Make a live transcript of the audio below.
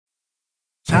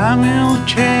Time will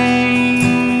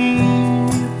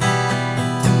change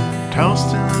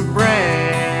toast and bread.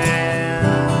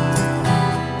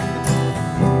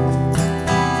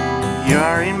 You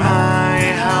are in my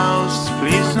house,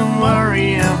 please don't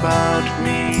worry about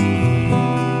me.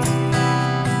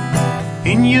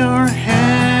 In your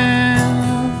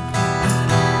hand,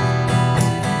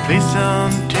 please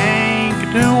don't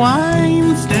take the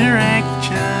wine's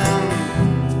direction.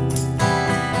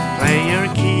 Play your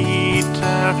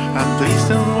guitar and please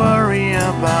don't worry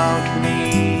about me.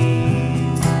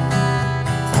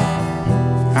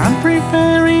 I'm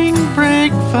preparing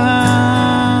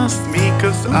breakfast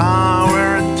because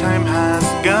our time has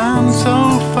gone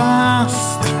so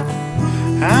fast.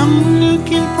 I'm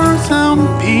looking for some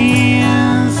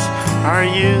peace. Are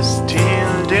you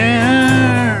still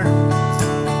there?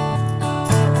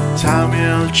 Time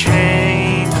will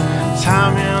change,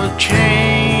 time will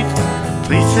change.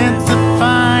 Please set the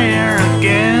fire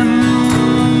again.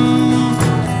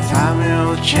 Time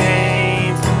will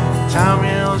change, time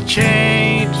will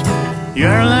change.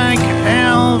 You're like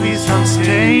Elvis on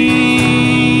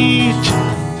stage.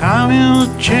 Time will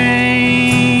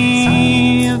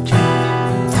change.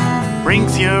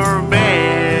 Brings your bed.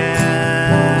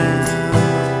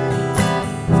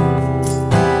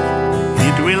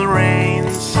 It will rain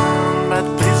soon, but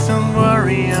please don't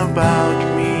worry about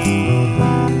me.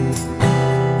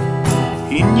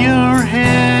 In your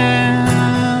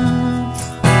hands,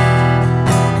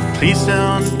 please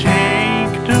don't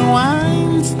take the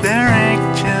wine's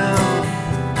direction.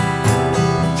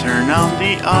 Turn on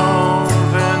the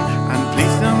oven and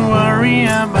please don't worry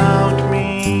about me.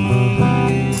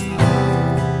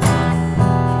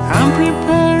 I'm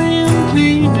preparing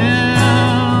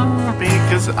dinner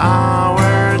because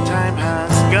our time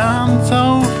has gone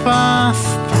so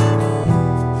fast.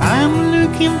 I'm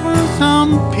looking for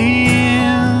some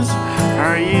peace.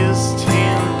 Are you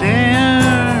still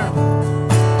there?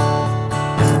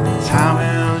 Time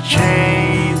will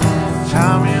change,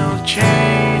 time will change.